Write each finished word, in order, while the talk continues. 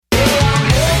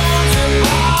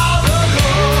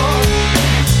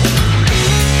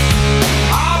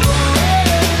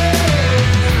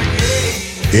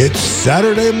It's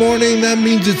Saturday morning. That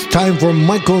means it's time for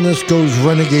Michael Onesko's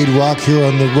Renegade Rock here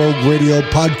on the Rogue Radio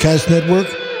Podcast Network.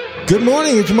 Good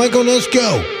morning. It's Michael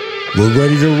Onesko. We're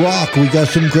ready to rock. We got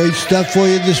some great stuff for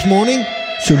you this morning,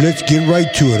 so let's get right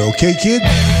to it, okay, kids?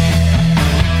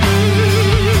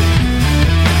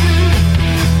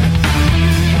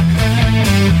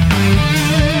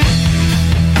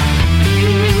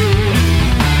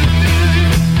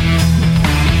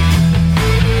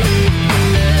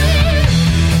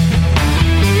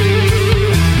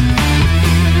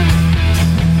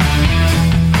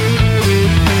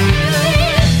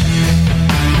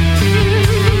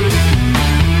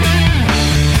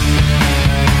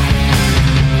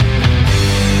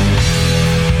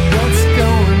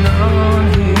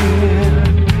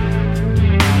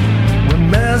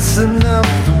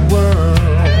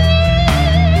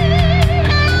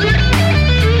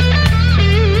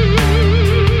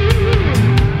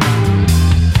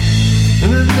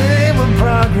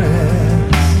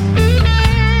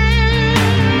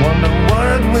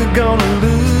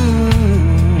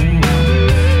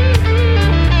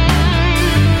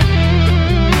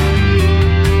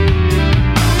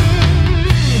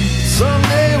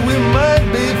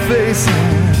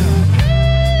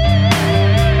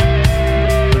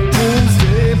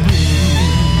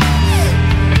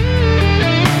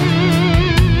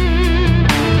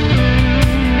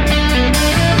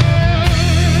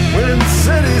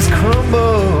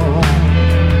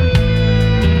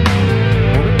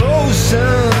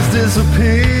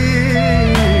 Disappear.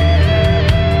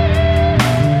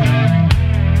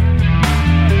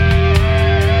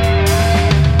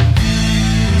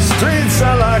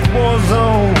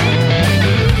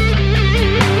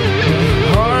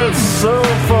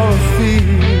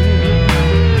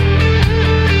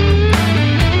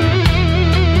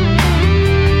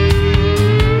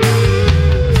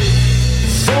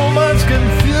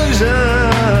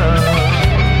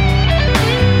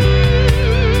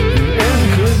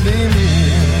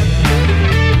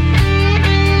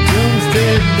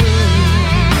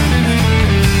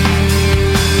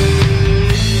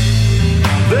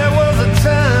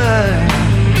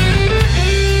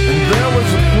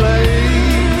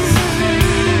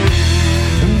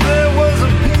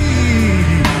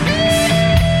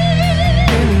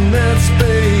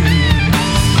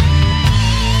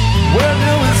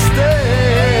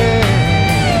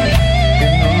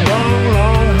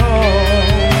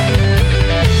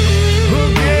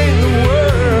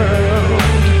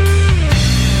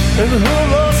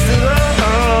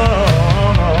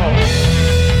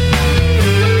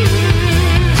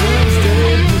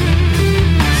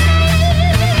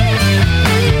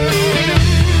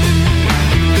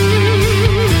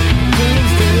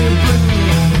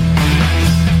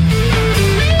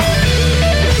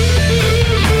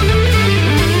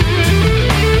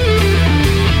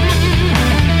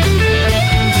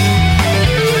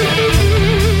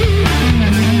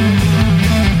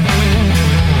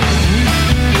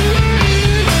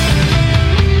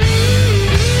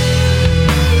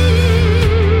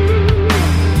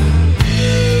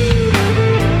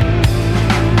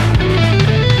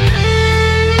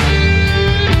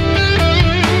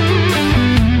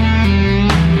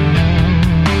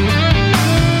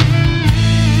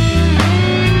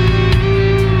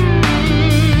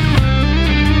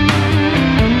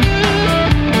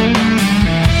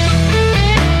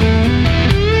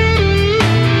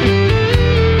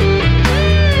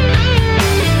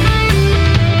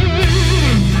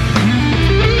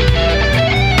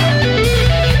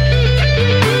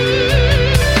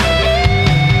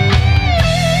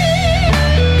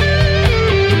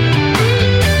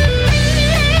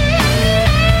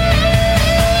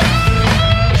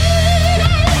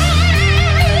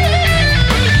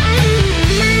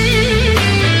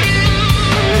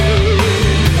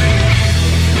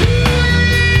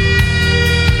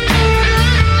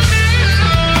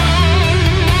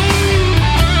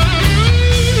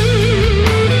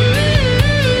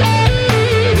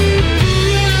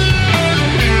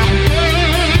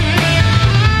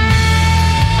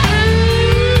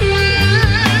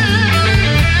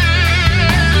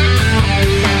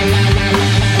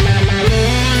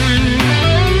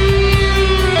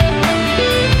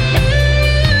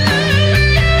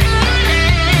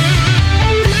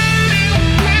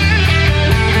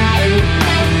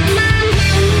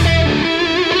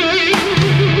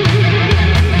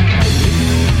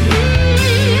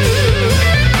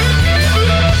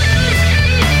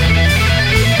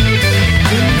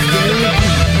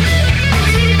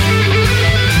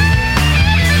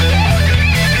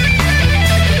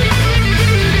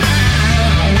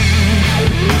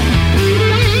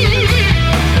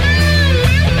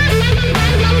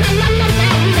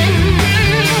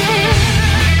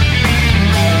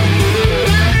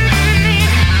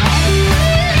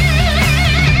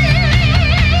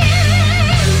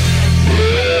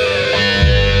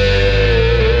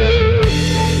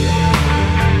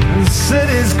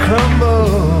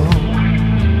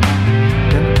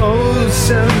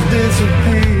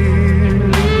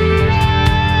 disappear.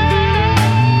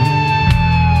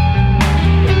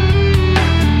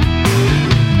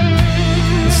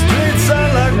 The streets are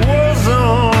like war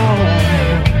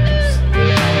zones,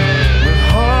 with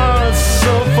hearts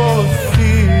so full of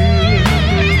fear.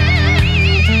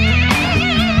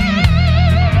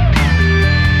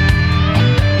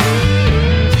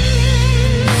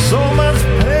 So much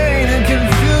pain and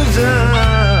confusion,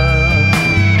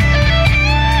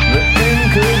 the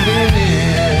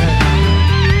inconvenience.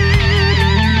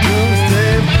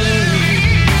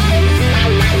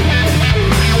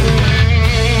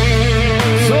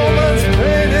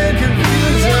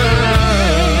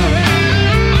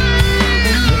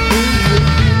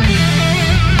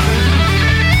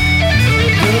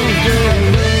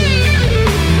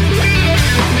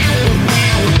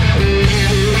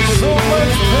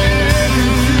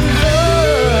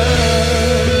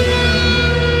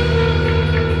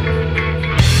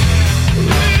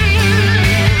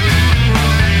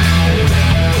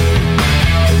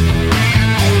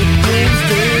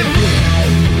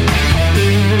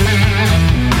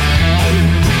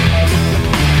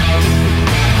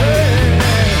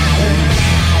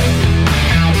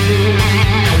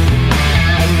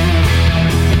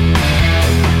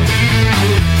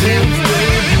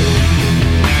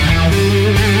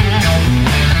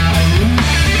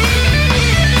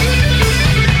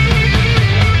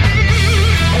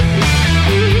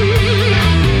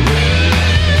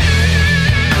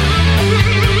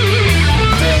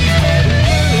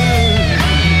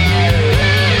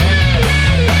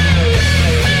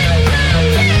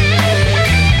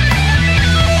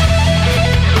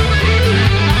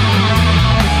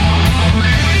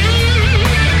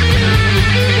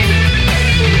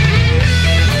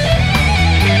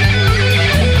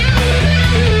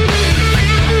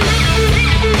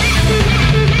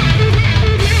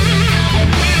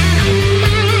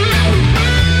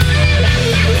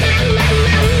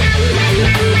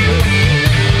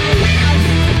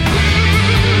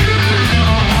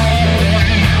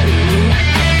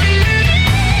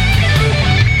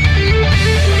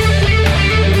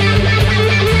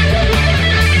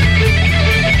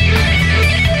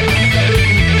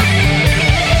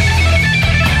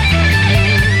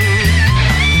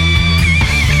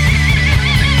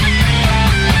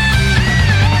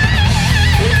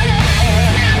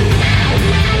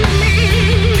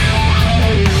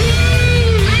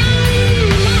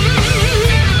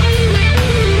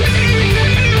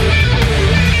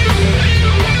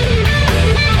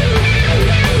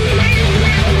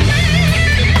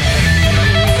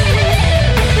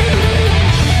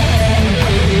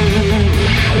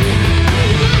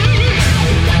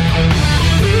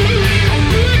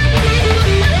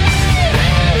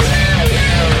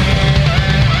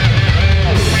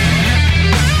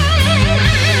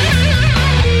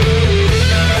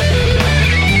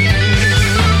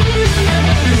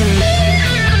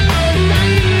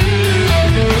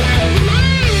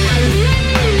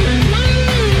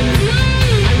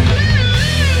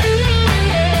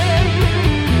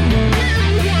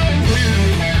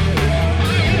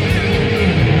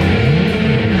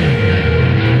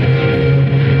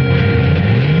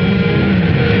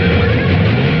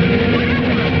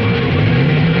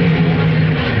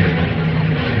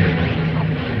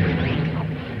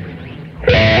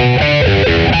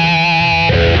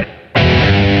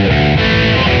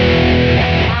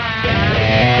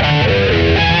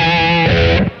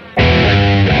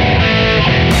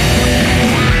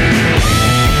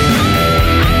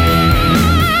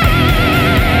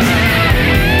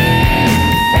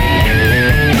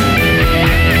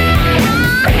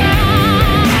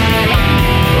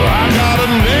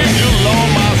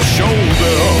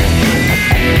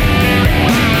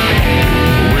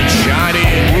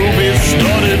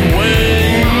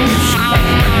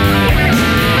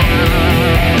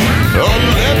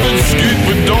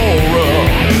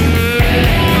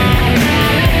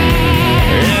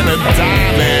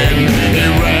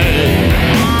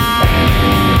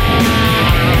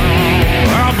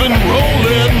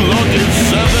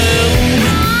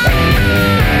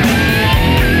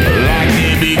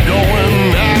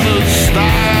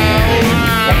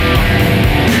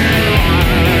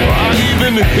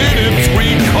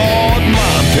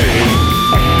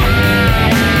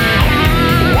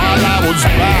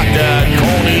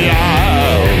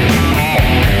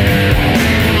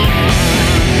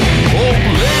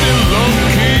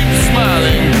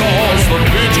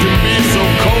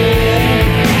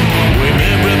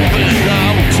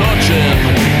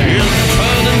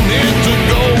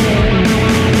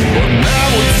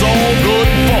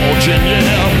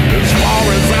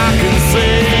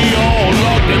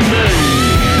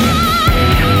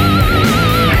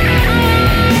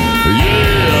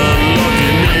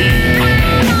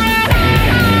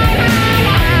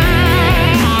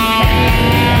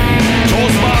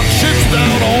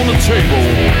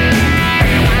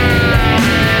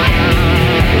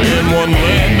 and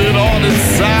landed on its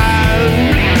side.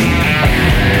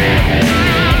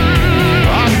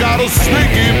 I got a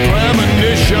sneaky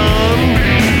premonition.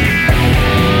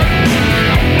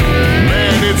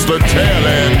 Man, it's the tail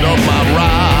end of my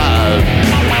ride.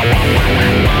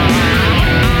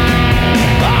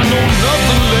 I know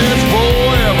nothing lasts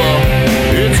forever.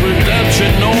 It's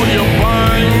redemption or your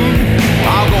bind.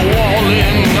 I'll go all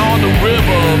in on the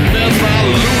river. Best I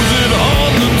lose it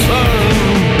on the turn.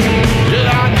 Yeah,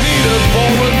 I need it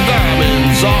for a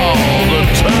diamond's all. The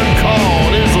turn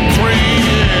card is a 3.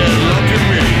 Yeah, look at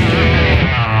me.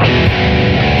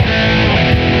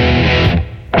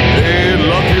 Hey,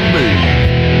 look at me.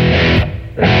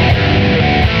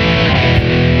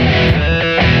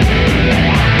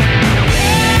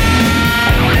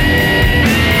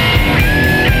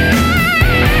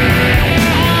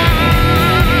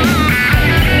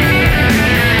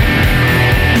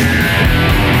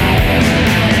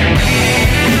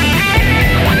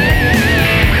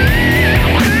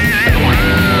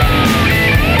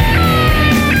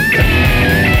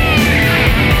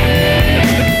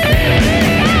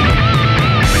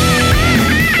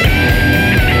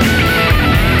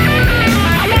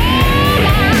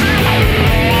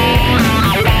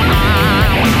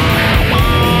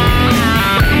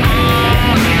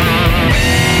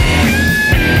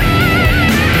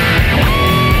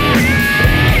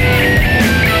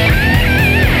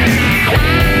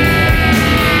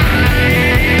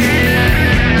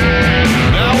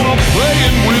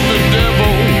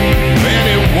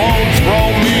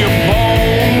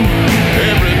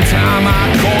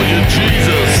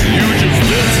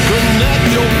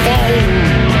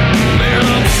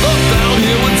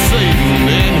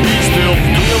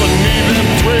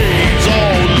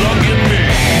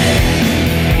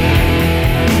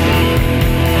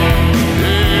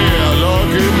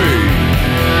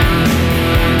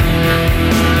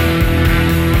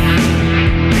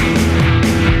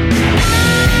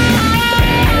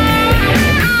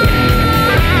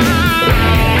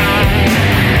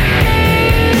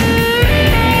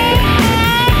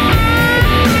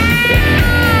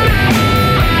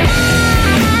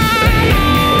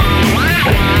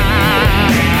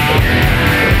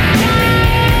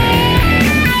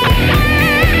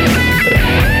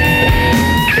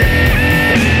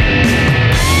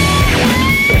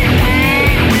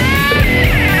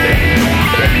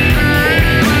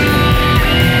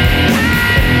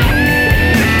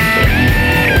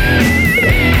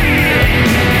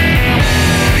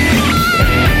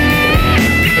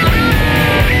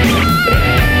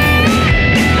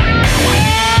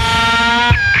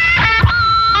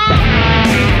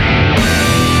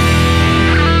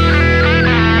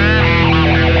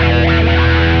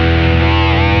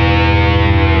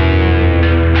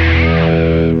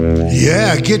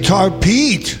 Guitar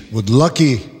Pete with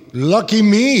Lucky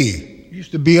Me.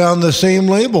 Used to be on the same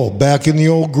label back in the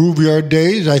old Grooveyard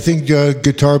days. I think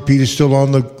Guitar Pete is still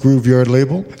on the Grooveyard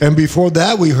label. And before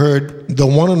that, we heard the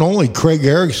one and only Craig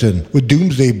Erickson with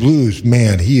Doomsday Blues.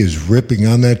 Man, he is ripping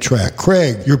on that track.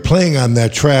 Craig, your playing on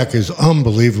that track is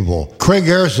unbelievable. Craig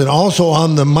Erickson, also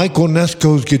on the Mike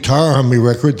Onesko's Guitar Army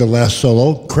record, the last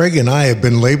solo. Craig and I have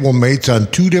been label mates on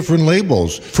 2 different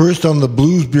labels. First on the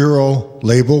Blues Bureau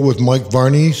label with Mike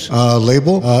Varney's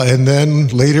label, and then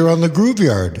later on the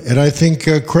Grooveyard. And I think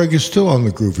Craig is still on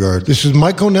the Grooveyard. This is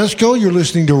Mike Onesko. You're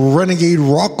listening to Renegade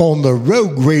Rock on the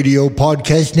Rogue Radio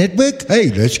Podcast Network. Hey,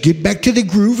 let's get back to the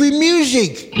groovy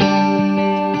music.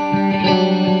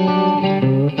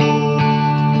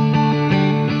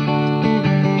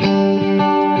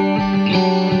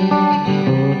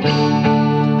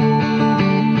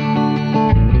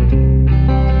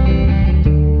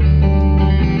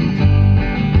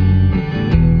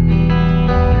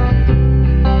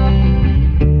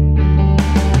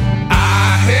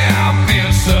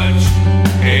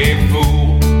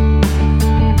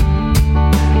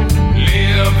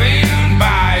 Living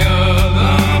by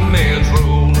other measures.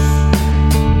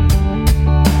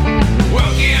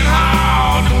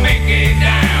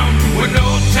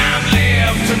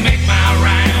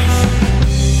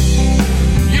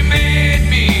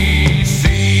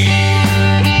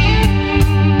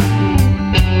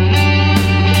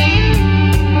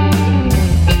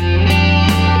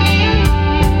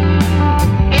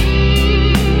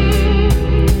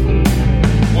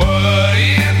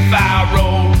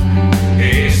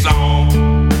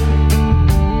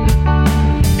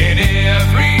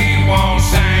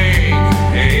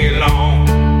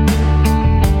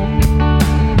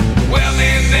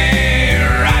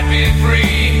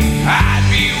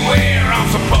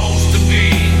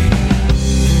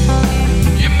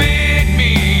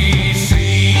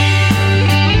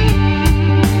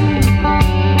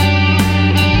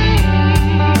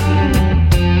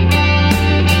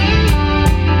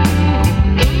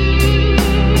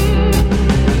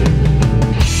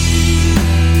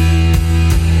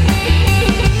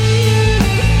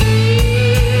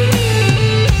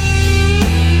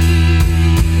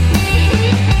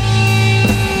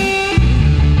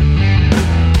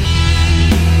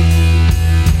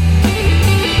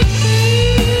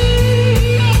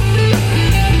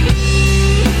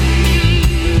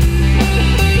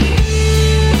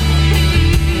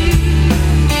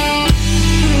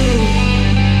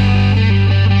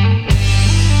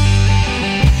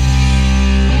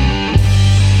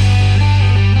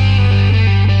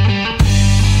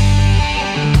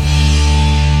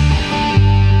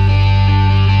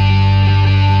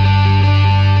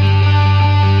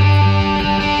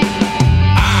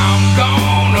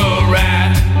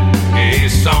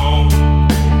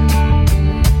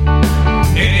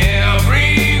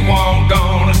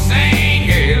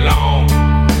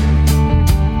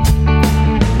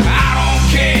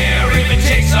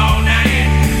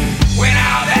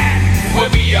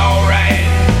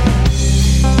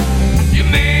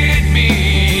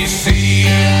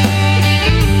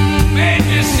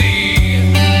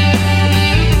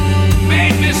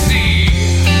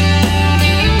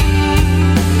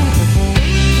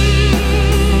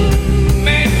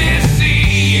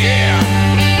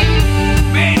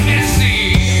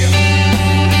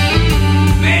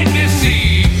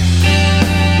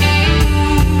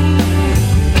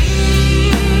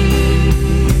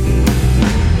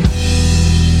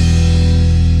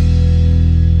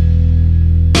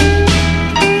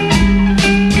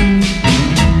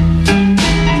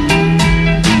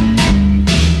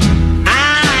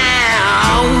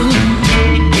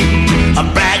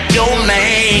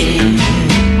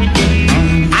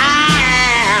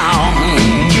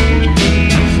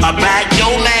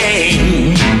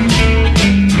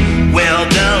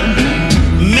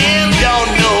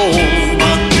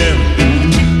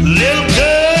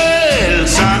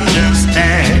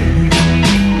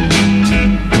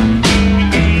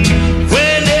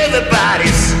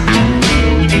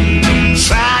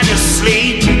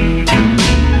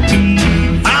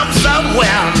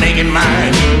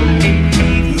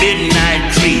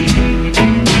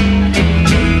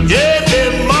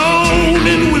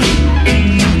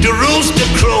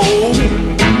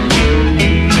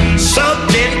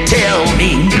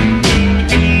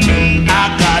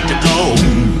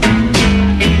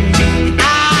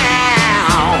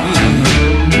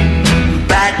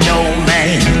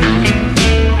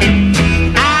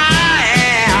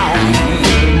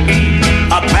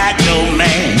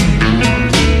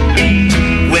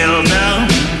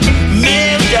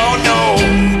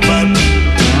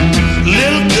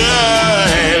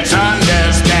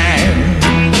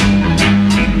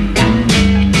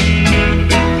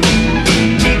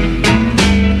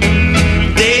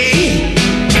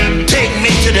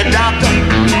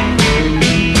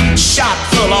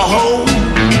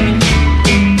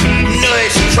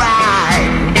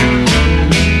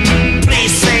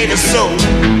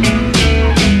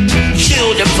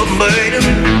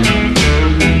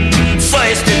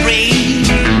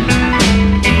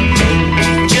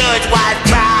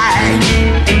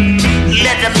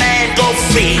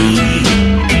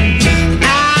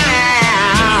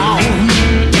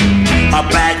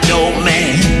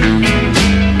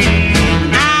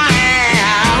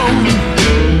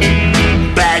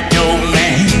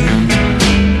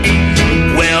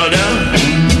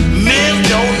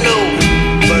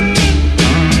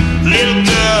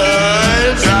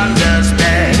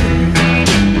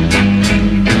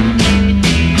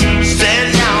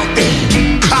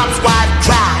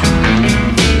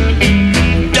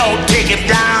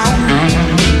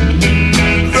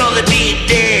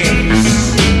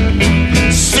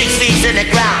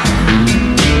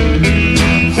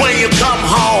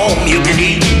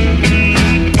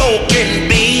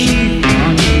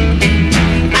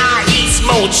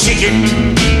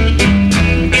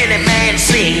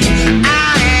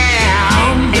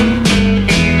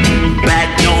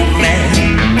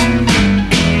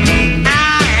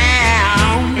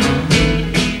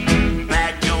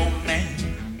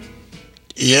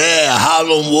 Yeah,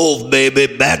 Howlin' Wolf, baby,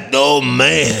 Backdoor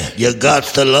Man. You got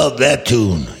to love that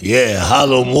tune. Yeah,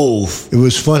 Howlin' Wolf. It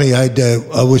was funny, I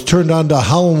was turned on to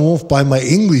Howlin' Wolf by my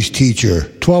English teacher,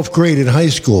 12th grade in high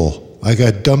school. I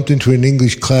got dumped into an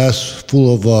English class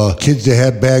full of kids that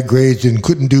had bad grades and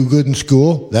couldn't do good in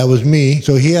school. That was me.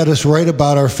 So he had us write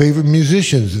about our favorite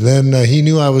musicians. Then he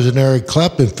knew I was an Eric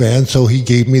Clapton fan, so he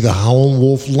gave me the Howlin'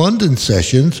 Wolf London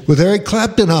sessions with Eric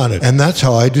Clapton on it. And that's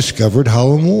how I discovered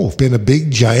Howlin' Wolf. Been a big,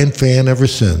 giant fan ever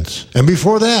since. And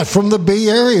before that, from the Bay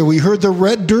Area, we heard the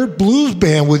Red Dirt Blues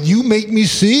Band with You Make Me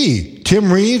See.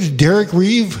 Tim Reeves, Derek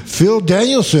Reeve, Phil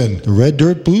Danielson, the Red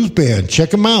Dirt Blues Band.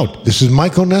 Check them out. This is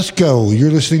Mike Onesko.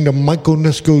 You're listening to Mike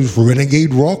Onesko's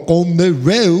Renegade Rock on the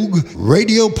Rogue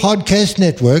Radio Podcast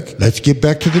Network. Let's get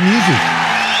back to the music.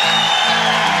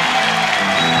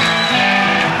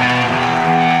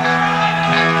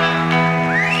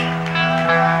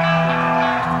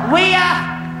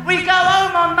 We go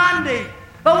home on Monday,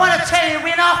 but I want to tell you,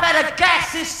 we're not out of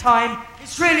gas this time.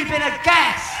 It's really been a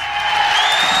gas.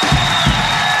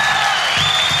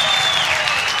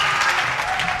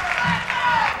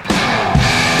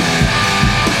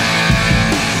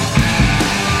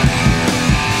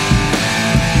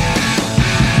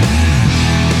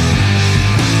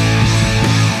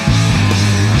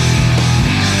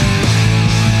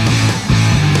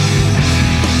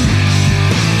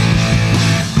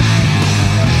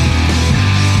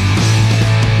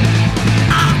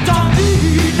 I don't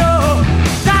need no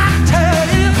doctor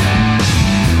if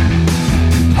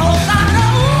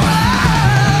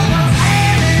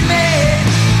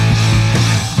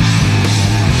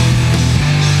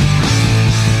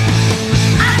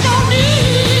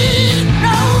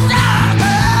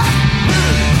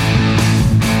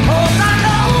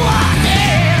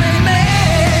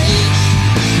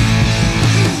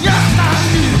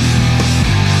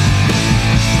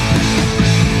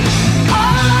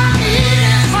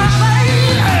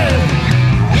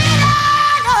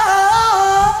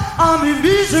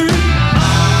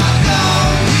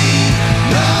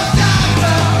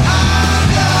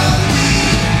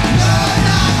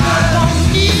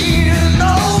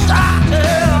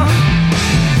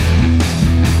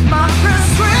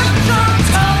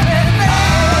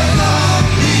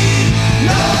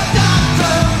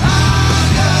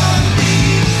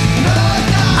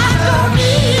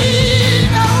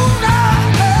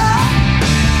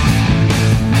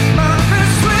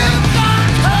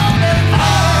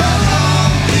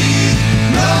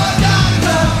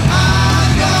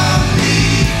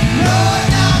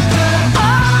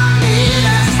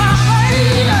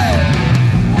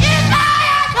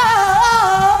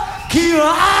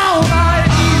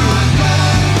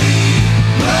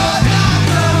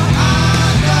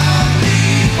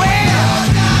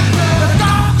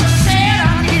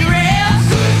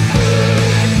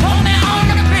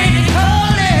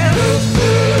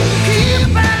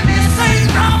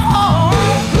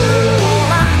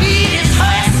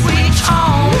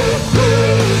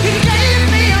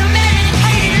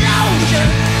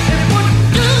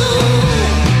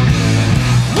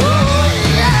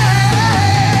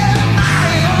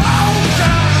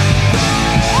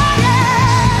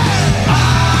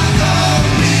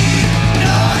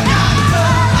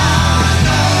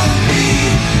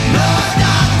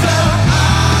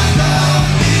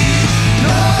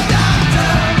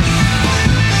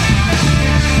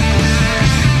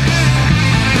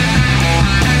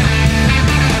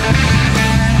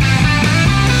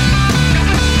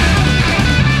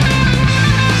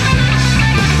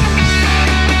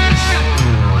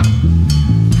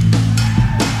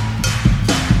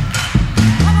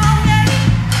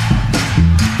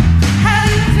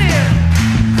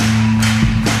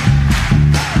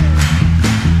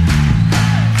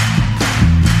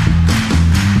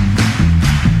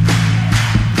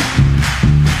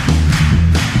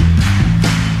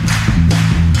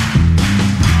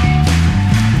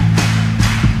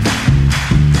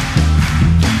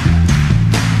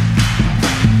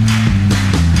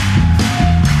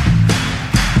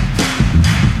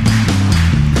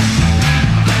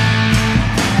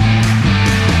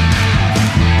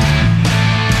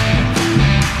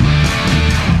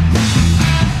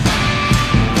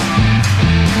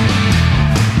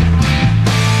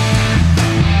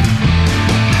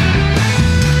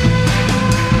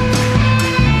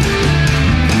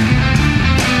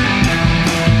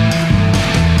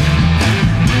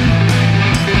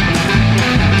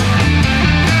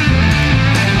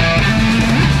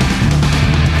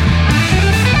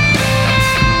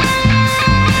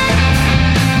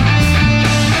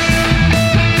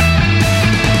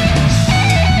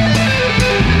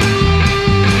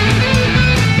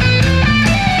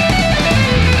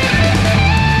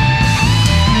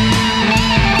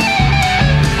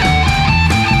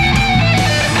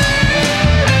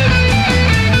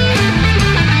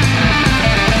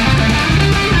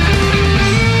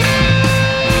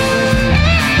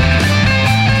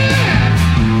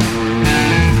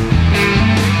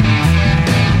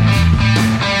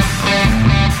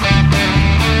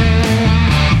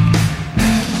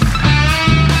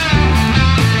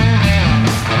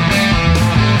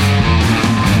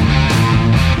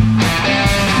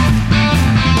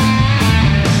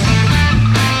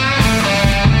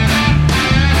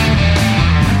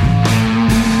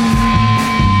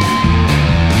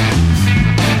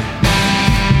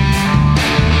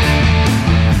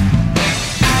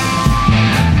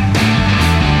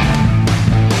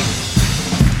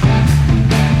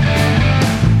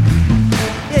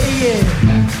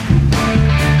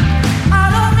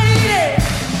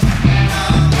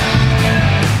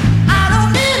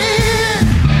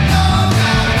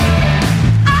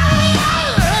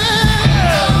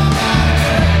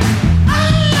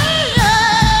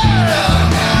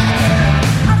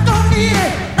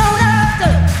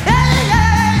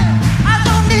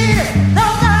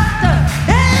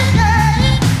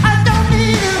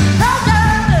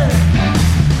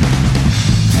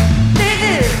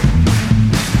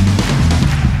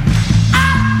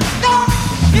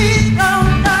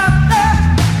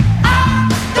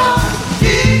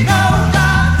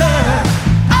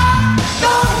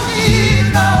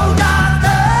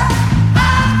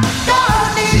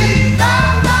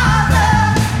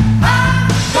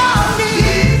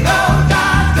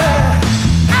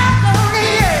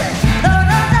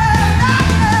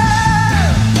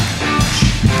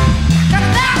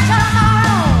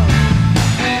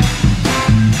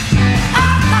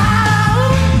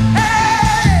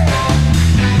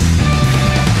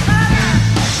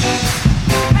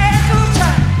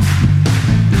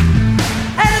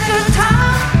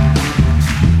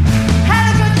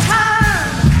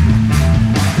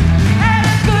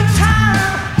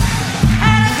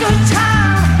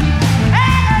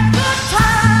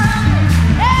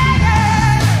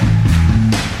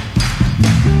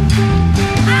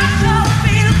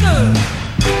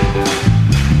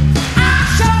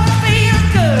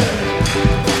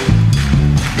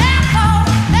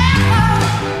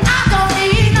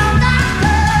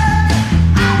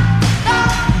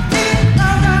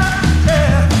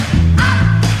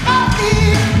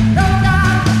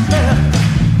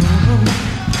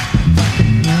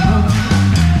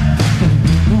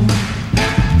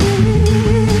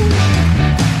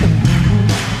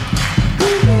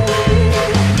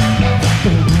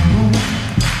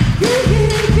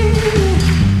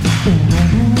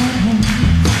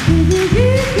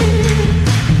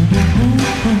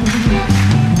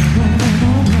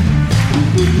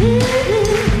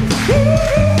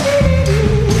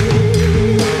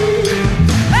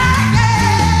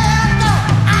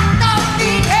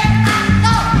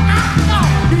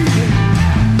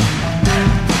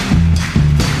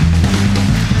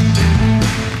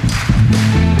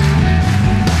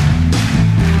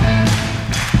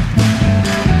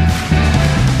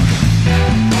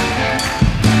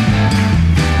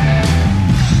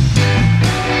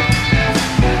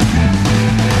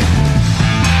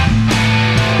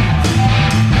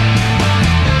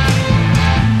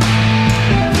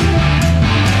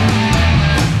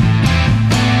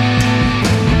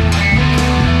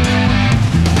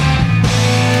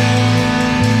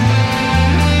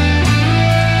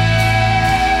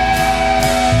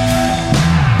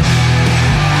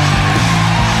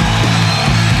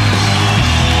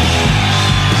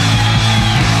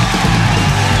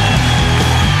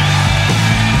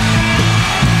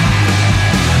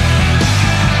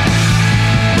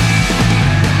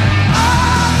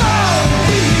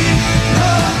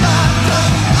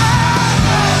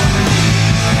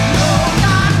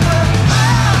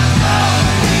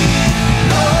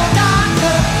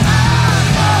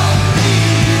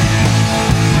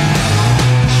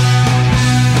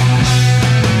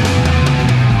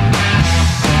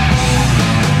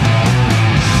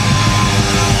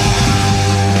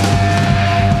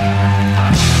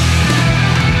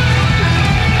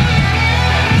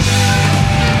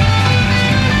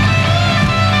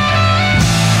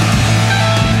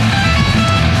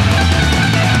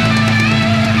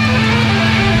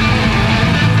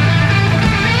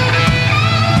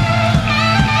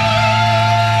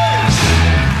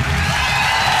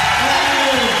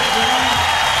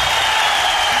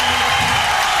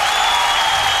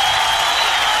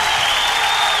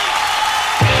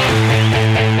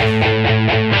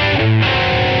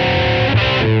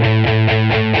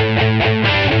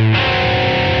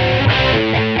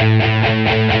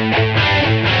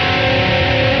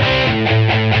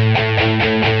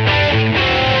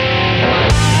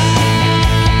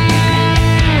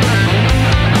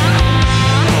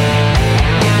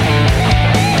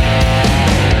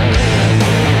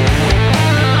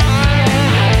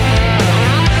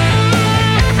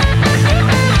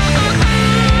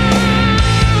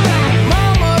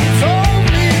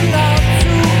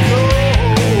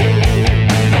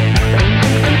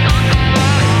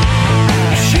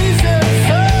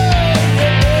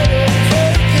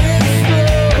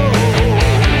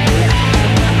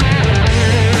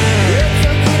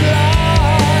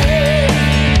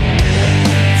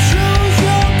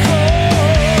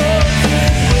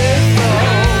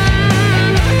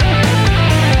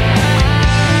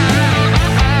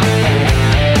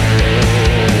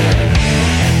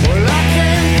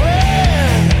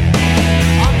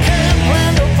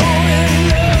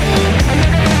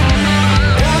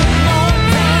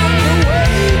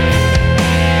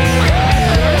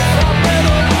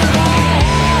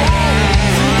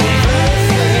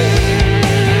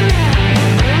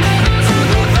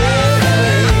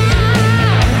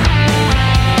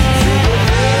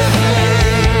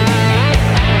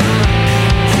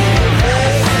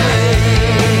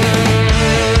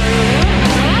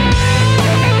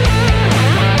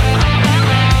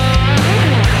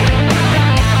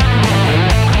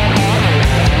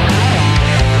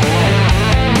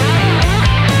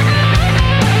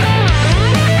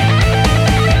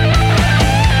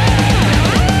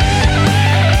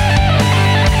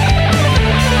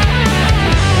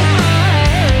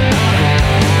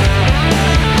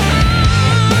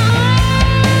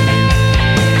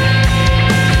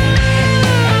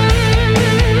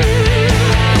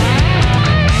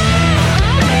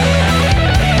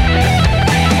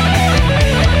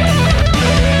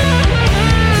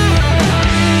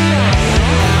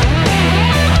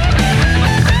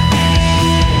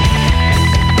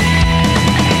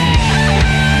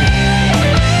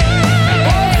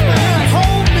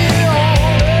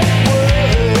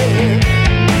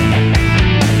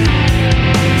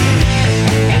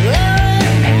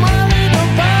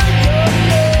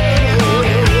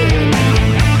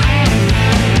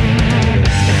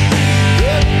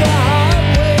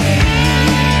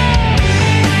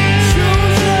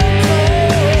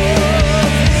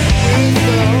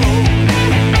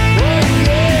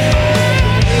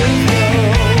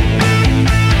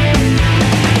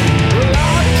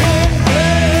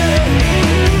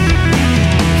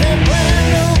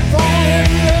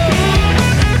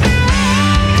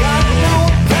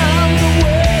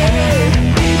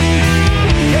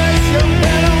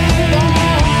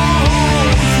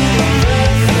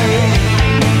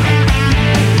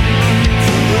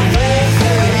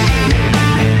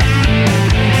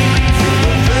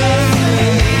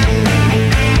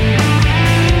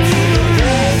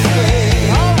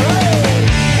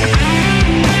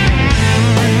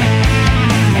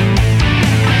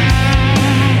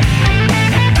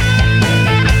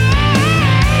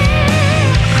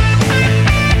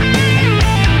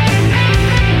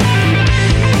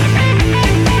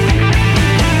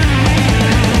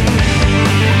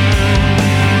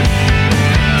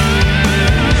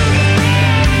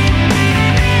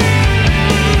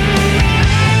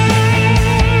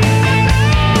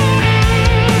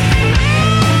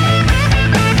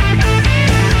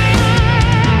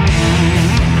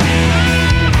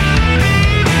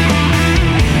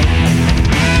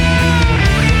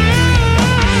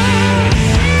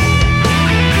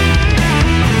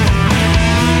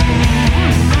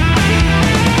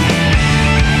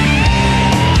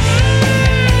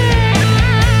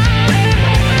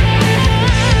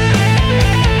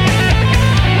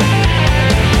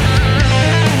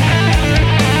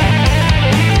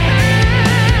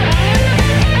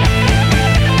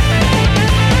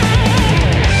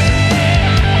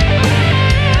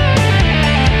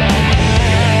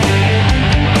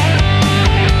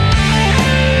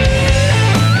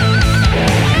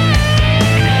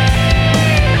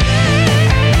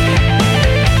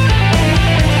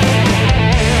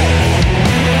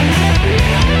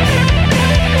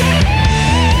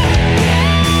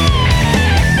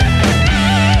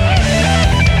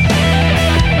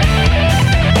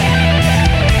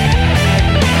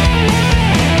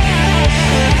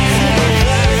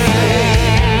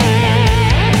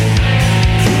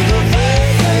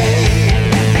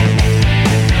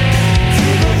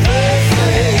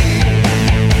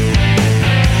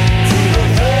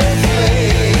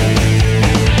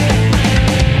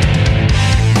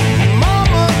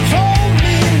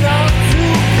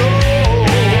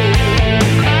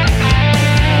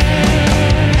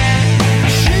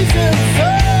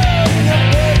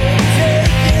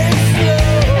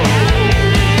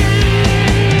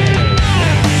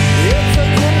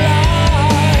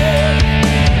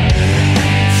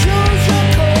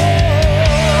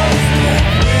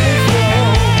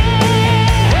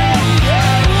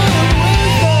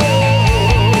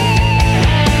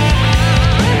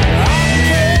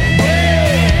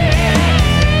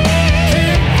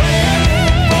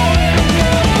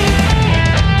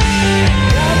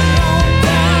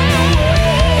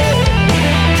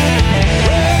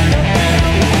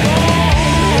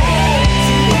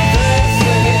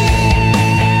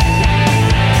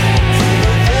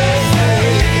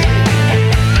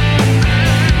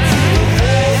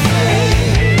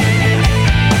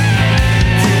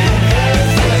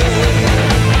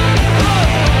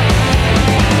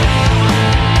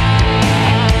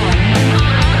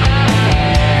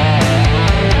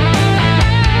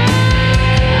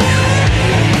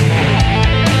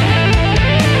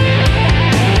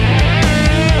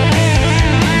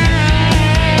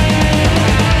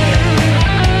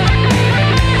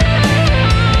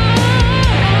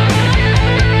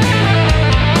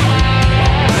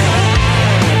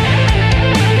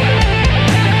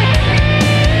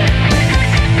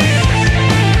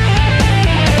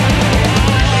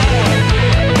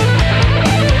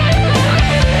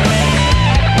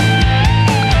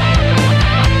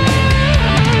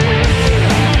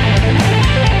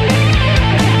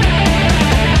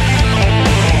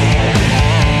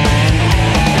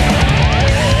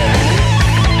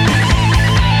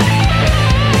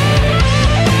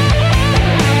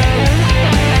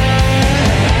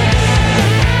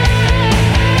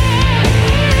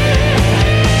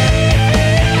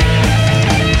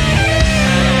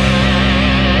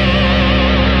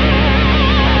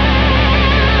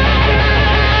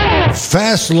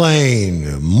Fast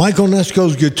Lane, Mike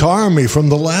Onesko's Guitar Me from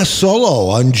the last solo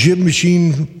on Jim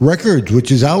Machine Records,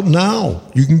 which is out now.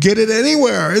 You can get it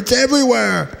anywhere. It's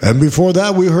everywhere. And before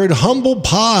that, we heard Humble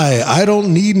Pie, I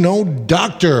Don't Need No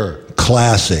Doctor.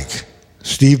 Classic.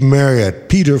 Steve Marriott,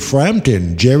 Peter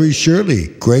Frampton, Jerry Shirley,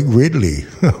 Greg Ridley.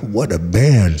 What a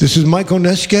band. This is Mike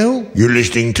Onesko. You're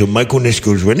listening to Mike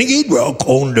Onesko's Renegade Rock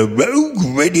on the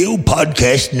Rogue Radio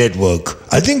Podcast Network.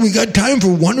 I think we got time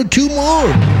for one or two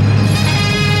more.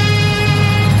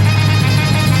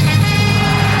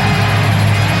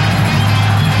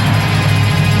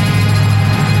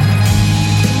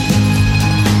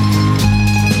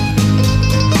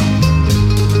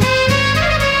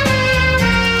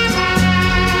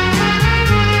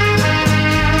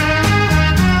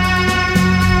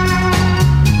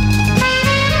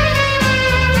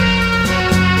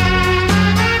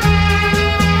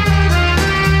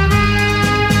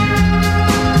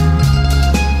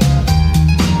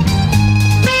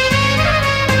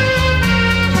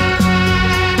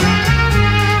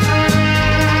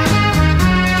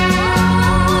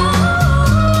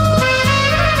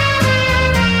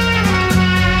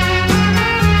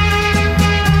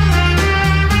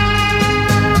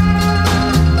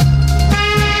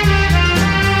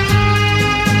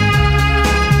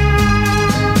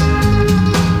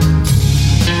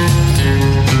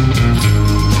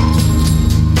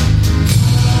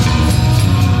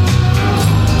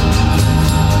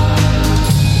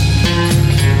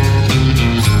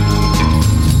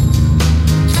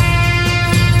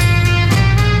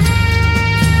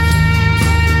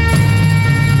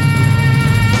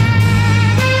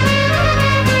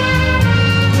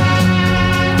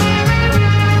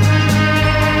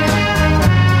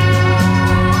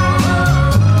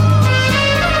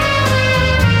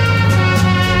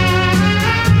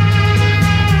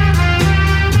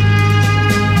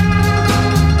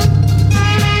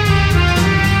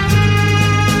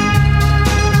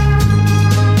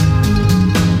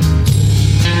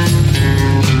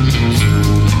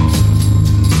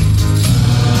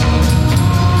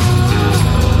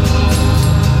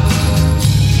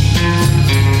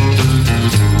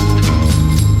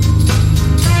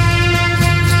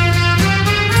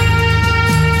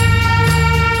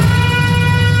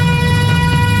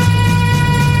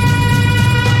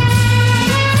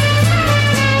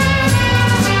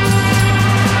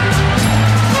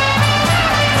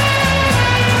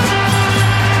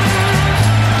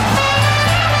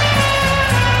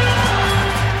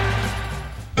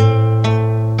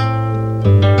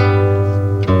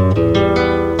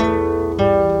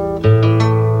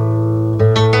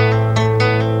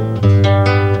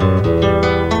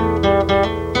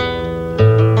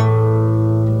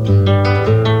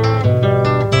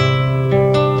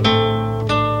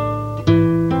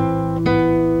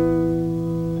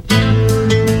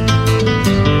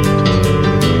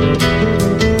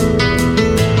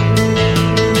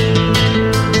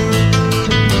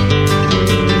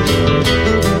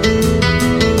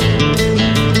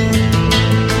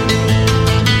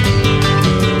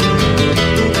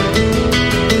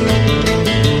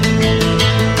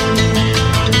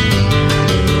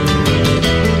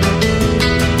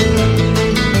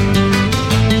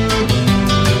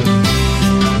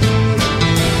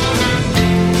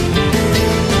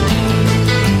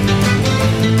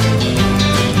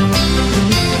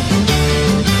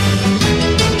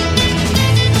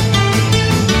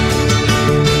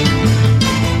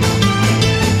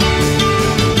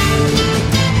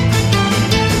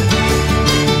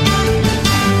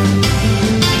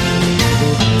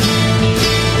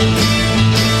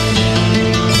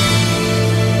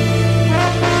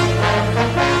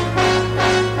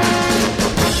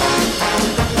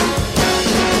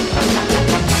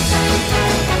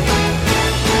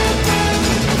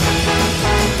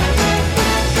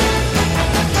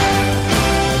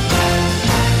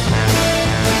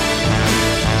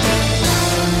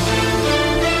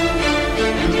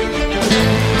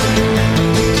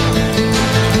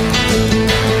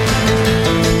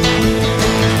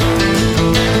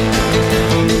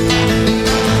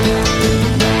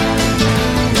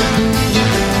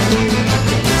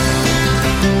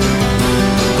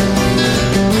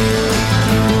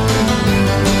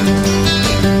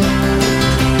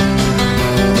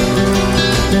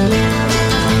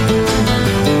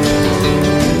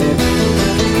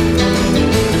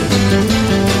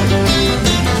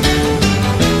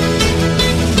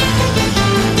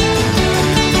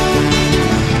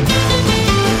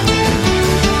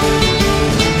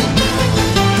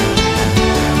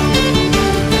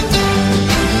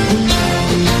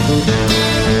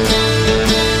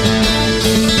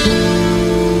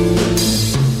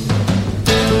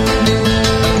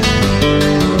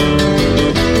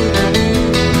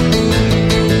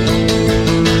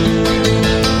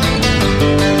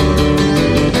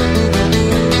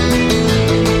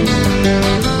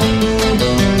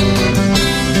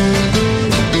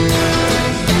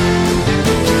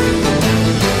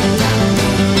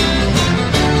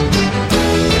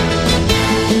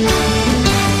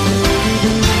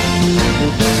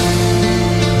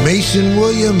 Jason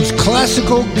Williams,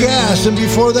 Classical Gas, and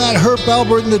before that, Herb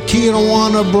Albert and the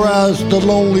Tijuana Brass, The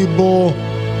Lonely Bull.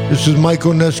 This is Mike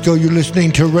Onesko. You're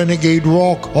listening to Renegade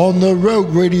Rock on the Rogue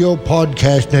Radio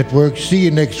Podcast Network. See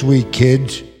you next week,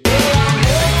 kids.